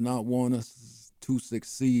that does not want us to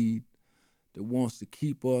succeed, that wants to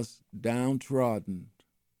keep us downtrodden,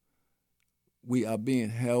 we are being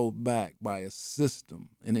held back by a system,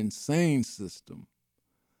 an insane system,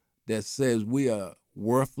 that says we are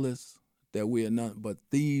worthless, that we are nothing but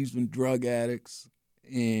thieves and drug addicts,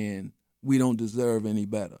 and we don't deserve any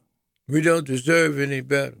better. We don't deserve any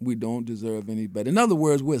better. We don't deserve any better. In other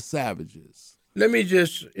words, we're savages. Let me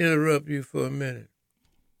just interrupt you for a minute.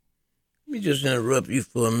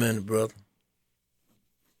 Brother.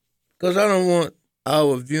 Because I don't want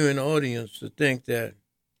our viewing audience to think that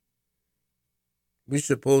we're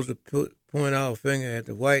supposed to point our finger at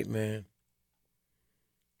the white man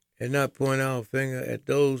and not point our finger at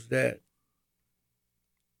those that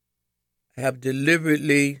have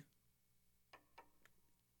deliberately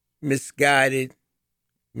misguided,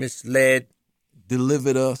 misled,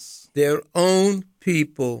 delivered us. Their own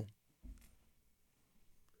people.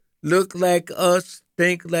 Look like us,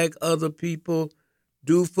 think like other people,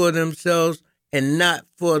 do for themselves and not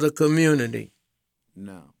for the community.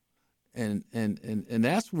 No. And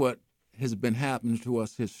that's what has been happening to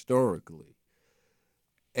us historically.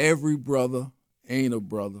 Every brother ain't a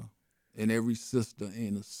brother, and every sister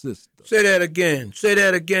ain't a sister. Say that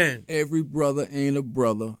again. Every brother ain't a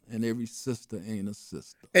brother, and every sister ain't a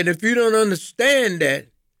sister. And if you don't understand that,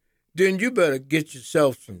 then you better get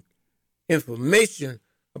yourself some information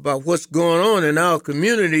about what's going on in our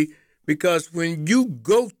community, because when you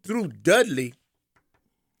go through Dudley,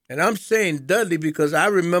 and I'm saying Dudley because I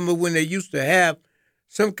remember when they used to have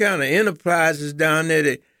some kind of enterprises down there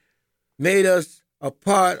that made us a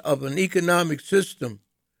part of an economic system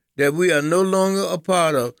that we are no longer a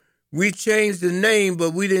part of. We changed the name,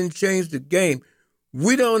 but we didn't change the game.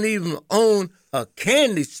 We don't even own a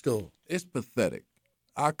candy store. It's pathetic.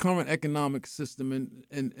 Our current economic system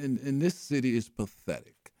in this city is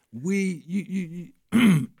pathetic.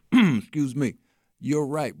 Excuse me. You're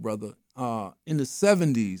right, brother. In the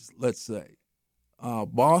 70s, let's say,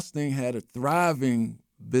 Boston had a thriving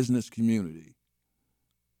business community.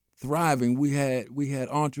 Thriving. We had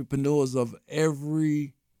entrepreneurs of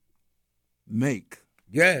every make.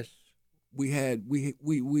 Yes. We had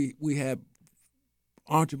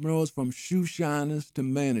entrepreneurs from shoe shiners to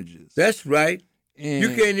managers. That's right. And you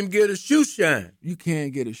can't even get a shoe shine. You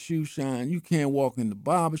can't get a shoe shine. You can't walk in the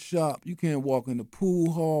barber shop. You can't walk in the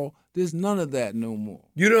pool hall. There's none of that no more.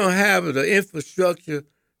 You don't have the infrastructure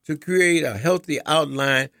to create a healthy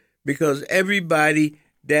outline, because everybody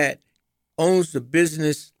that owns the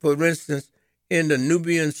business, for instance, in the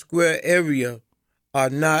Nubian Square area, are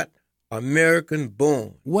not American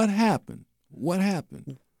born. What happened?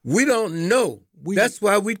 We don't know. That's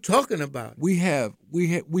why we're talking about it.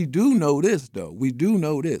 We do know this, though. We do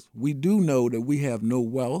know this. We do know that we have no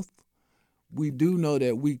wealth. We do know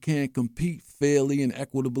that we can't compete fairly and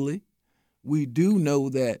equitably. We do know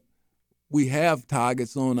that we have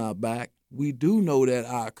targets on our back. We do know that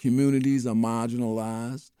our communities are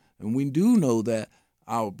marginalized. And we do know that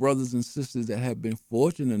our brothers and sisters that have been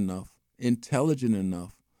fortunate enough, intelligent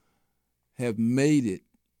enough, have made it.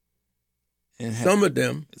 And some of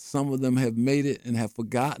them have made it and have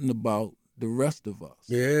forgotten about the rest of us.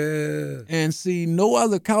 Yeah. And see, no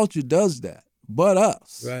other culture does that. but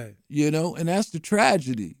us. Right. And that's the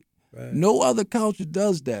tragedy. Right. No other culture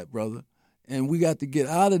does that, brother. And we got to get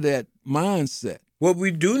out of that mindset. What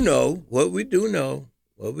we do know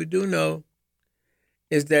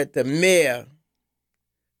is that the mayor,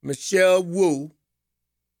 Michelle Wu,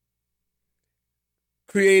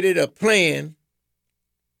 created a plan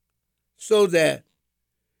so that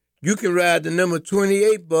you can ride the number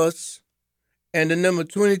 28 bus and the number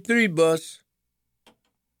 23 bus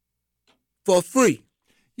for free.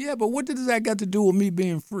 Yeah, but what does that got to do with me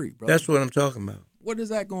being free, brother? That's what I'm talking about. What is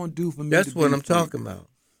that going to do for me? That's to what be I'm free? talking about.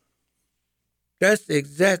 That's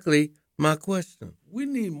exactly my question. We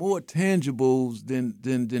need more tangibles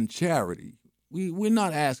than charity. We're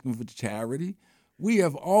not asking for charity. We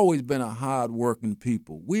have always been a hard-working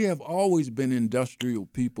people. We have always been industrial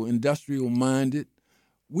people, industrial-minded.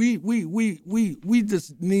 We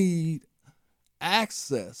just need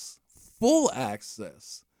access, full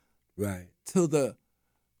access, right, to the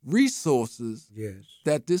resources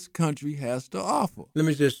that this country has to offer. Let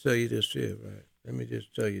me just tell you this here, right? Let me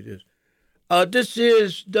just tell you this. This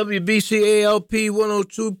is WBCALP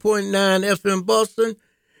 102.9 FM Boston.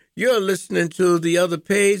 You're listening to The Other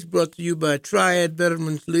Page, brought to you by Triad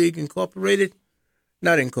Veterans League Incorporated.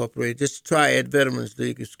 Not incorporated, just Triad Veterans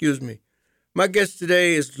League, excuse me. My guest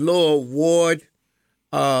today is Lowell Ward,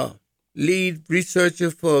 lead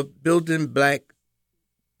researcher for Building Black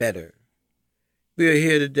Better. We are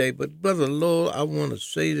here today, but Brother Lowell, I want to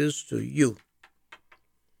say this to you.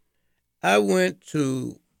 I went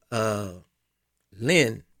to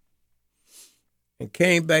Lynn and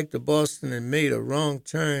came back to Boston and made a wrong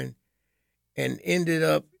turn and ended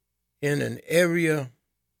up in an area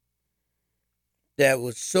that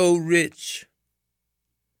was so rich.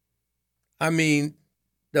 I mean,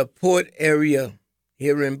 the port area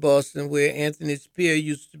here in Boston where Anthony's Pier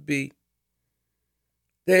used to be.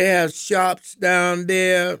 They have shops down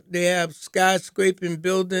there. They have skyscraping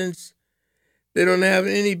buildings. They don't have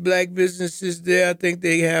any black businesses there. I think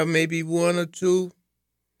they have maybe one or two.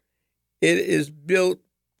 It is built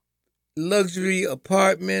luxury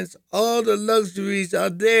apartments. All the luxuries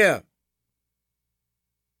are there.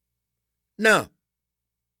 Now,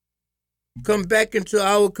 come back into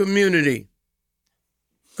our community.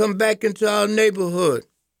 Come back into our neighborhood.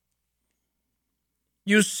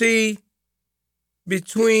 You see,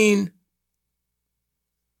 between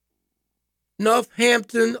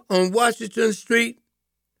Northampton on Washington Street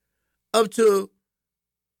up to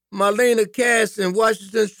Marlena Cass and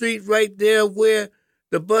Washington Street, right there where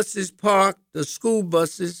the buses park, the school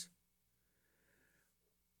buses,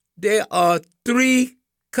 there are 3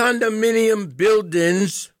 condominium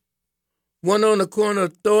buildings, one on the corner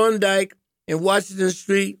of Thorndike and Washington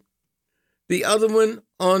Street, the other one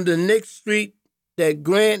on the next street that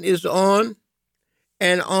Grant is on,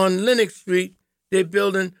 and on Lenox Street, they're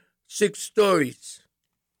building 6 stories.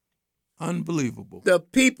 Unbelievable. The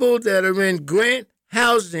people that are in Grant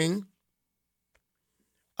housing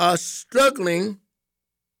are struggling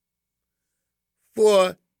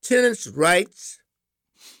for tenants' rights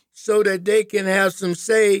so that they can have some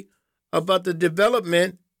say about the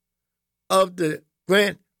development of the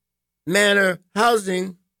Grant Manor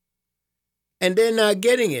housing, and they're not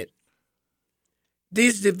getting it.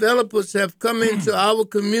 These developers have come into our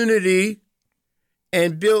community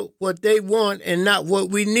and built what they want and not what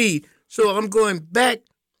we need. So I'm going back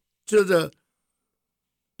to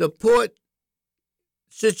the port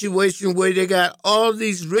situation where they got all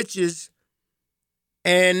these riches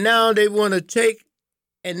and now they want to take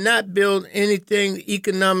and not build anything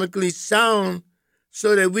economically sound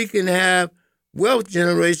so that we can have wealth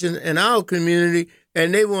generation in our community,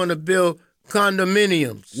 and they want to build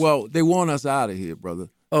condominiums. Well, they want us out of here, brother.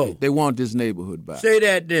 Oh. They want this neighborhood back. Say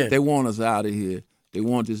that then. They want us out of here. They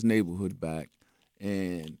want this neighborhood back.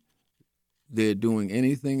 And they're doing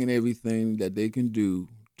anything and everything that they can do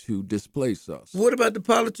to displace us. What about the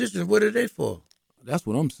politicians? What are they for? That's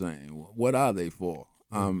what I'm saying. What are they for?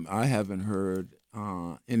 I haven't heard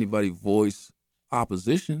anybody voice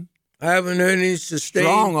opposition. I haven't heard any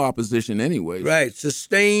strong opposition anyway. Right.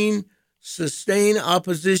 Sustained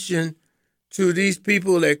opposition to these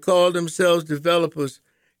people that call themselves developers,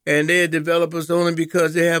 and they're developers only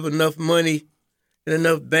because they have enough money and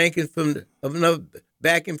enough backing from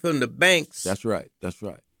the banks. That's right.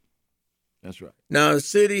 Now the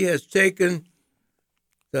city has taken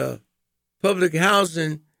the public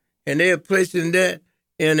housing and they are placing that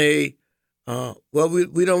in a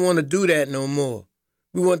we don't want to do that no more.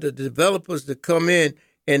 We want the developers to come in,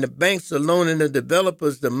 and the banks are loaning the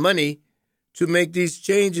developers the money to make these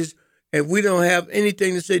changes, and we don't have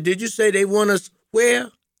anything to say. Did you say they want us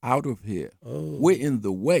where? Out of here. Oh. We're in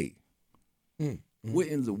the way. We're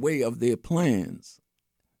in the way of their plans,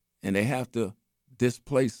 and they have to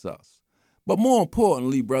displace us. But more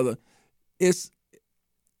importantly, brother, it's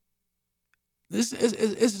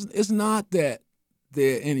not that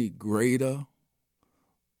they're any greater,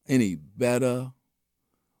 any better.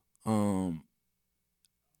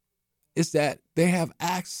 It's that they have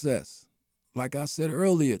access, like I said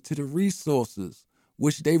earlier, to the resources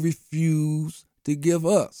which they refuse to give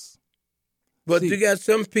us. But you got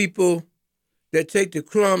some people that take the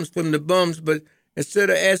crumbs from the bums, but instead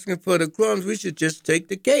of asking for the crumbs, we should just take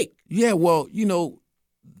the cake. Yeah, well,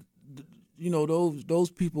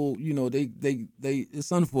 those people, they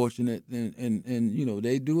it's unfortunate, and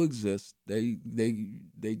they do exist. They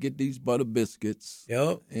get these butter biscuits.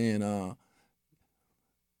 Yep. And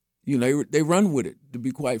they run with it. To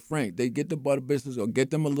be quite frank, they get the butter biscuits or get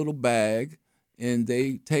them a little bag, and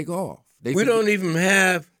they take off. They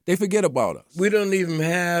forget about us. We don't even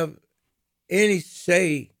have any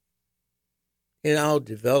say in our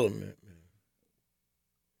development, man.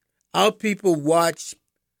 Our people watch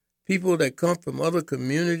people that come from other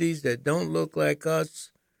communities that don't look like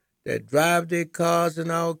us, that drive their cars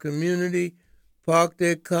in our community, park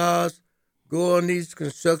their cars, go on these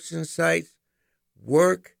construction sites,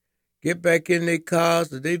 work, get back in their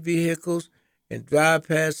cars or their vehicles, and drive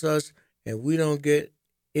past us, and we don't get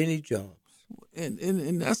any jobs.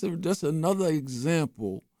 And that's just another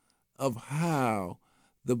example of how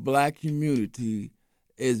the black community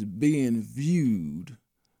is being viewed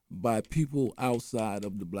by people outside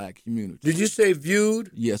of the black community. Did you say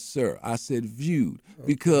viewed? Yes, sir. I said viewed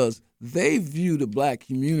because they view the black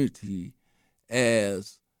community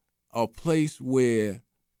as a place where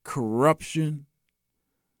corruption,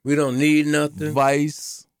 we don't need nothing,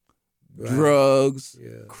 vice, drugs,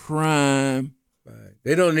 crime. Right.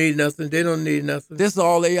 They don't need nothing. They don't need nothing. This is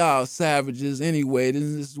all they are, savages anyway. This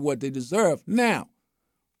is what they deserve. Now,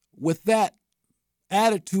 with that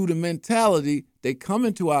attitude and mentality, they come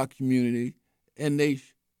into our community and they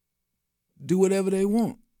do whatever they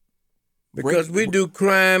want. Because we do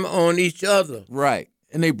crime on each other. Right.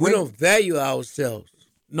 And we don't value ourselves.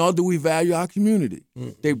 Nor do we value our community.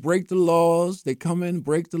 They break the laws, they come in,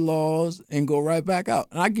 break the laws, and go right back out.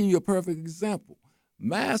 And I'll give you a perfect example.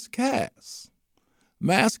 Mass cast.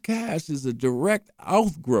 Mass cast is a direct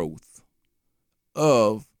outgrowth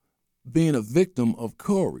of being a victim of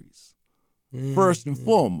CORIs, first and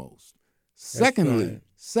foremost. Secondly,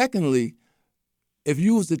 if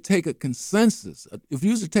you was to take a consensus, if you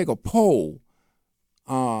was to take a poll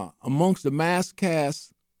amongst the mass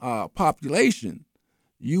cast population,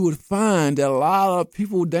 you would find that a lot of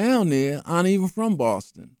people down there aren't even from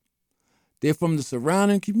Boston. They're from the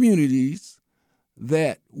surrounding communities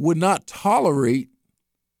that would not tolerate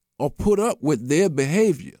or put up with their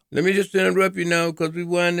behavior. Let me just interrupt you now because we're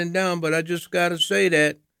winding down, but I just got to say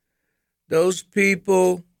that those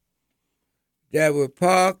people that were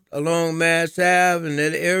parked along Mass Ave in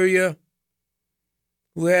that area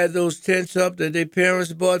who had those tents up that their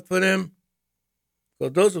parents bought for them,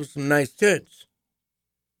 because those were some nice tents.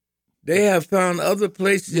 They have found other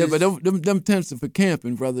places. Yeah, but them tents are for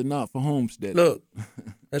camping, brother, not for homesteading. Look,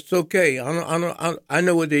 that's okay. I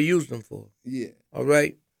know what they use them for. Yeah. All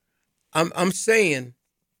right? I'm saying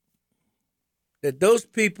that those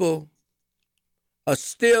people are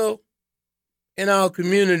still in our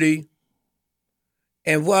community,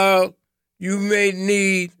 and while you may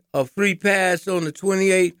need a free pass on the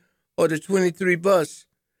 28 or the 23 bus,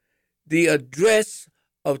 the address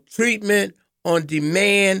of treatment on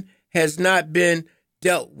demand has not been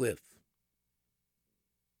dealt with.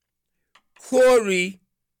 CORI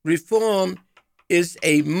reform is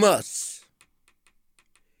a must.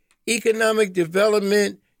 Economic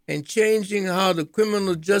development and changing how the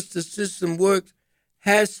criminal justice system works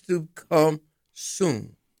has to come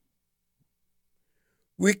soon.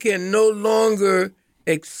 We can no longer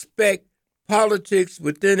expect politics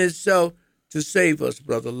within itself to save us,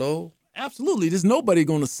 Brother Lowell. Absolutely. There's nobody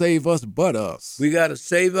going to save us but us. We got to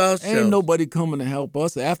save ourselves. Ain't nobody coming to help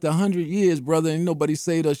us. After 100 years, brother, ain't nobody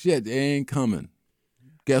saved us yet. They ain't coming.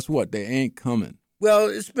 Guess what? They ain't coming. Well,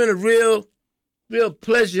 it's been a real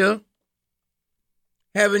pleasure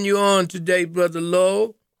having you on today, Brother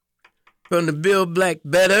Lowell, from the Build Black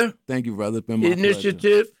Better. Thank you, brother. It's been my initiative.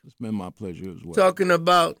 Pleasure. It's been my pleasure as well. Talking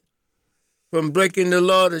about from breaking the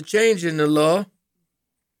law to changing the law.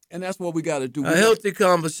 And that's what we got to do. A healthy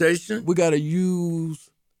conversation. We got to use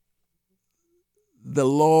the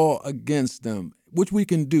law against them, which we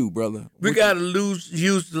can do, brother. We got to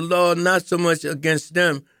use the law not so much against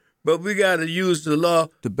them, but we got to use the law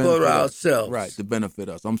for ourselves. Right, to benefit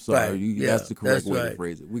us. I'm sorry. Right. That's the correct way to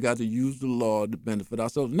phrase it. We got to use the law to benefit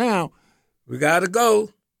ourselves. Now, We got to go.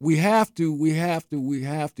 We have to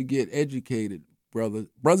get educated,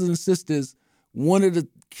 brothers and sisters. One of the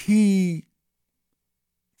key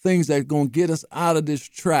things that's going to get us out of this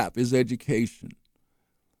trap is education.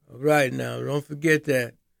 All right, now, don't forget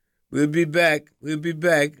that. We'll be back.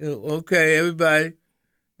 Okay, everybody.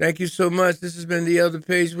 Thank you so much. This has been the Elder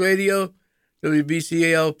Page Radio,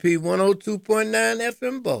 WBCALP 102.9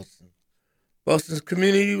 FM Boston, Boston's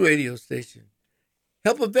community radio station.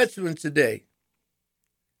 Help a veteran today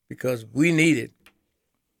because we need it.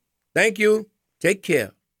 Thank you. Take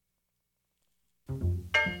care.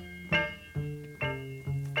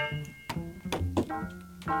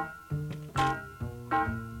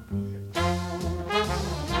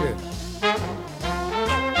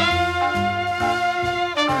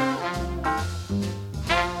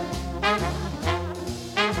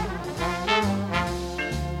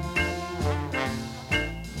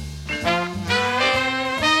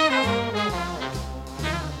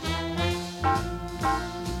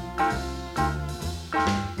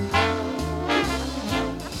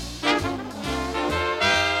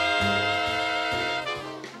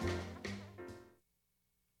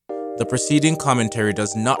 The preceding commentary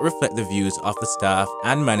does not reflect the views of the staff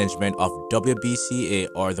and management of WBCA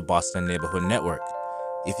or the Boston Neighborhood Network.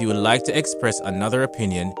 If you would like to express another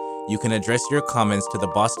opinion, you can address your comments to the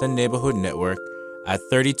Boston Neighborhood Network at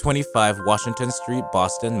 3025 Washington Street,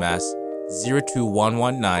 Boston, Mass.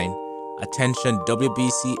 02119. Attention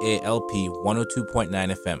WBCA LP 102.9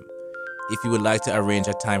 FM. If you would like to arrange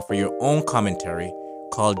a time for your own commentary,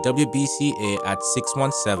 call WBCA at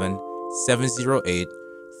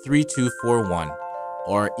 617-708-3241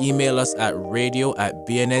 or email us at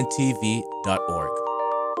radio@bnntv.org.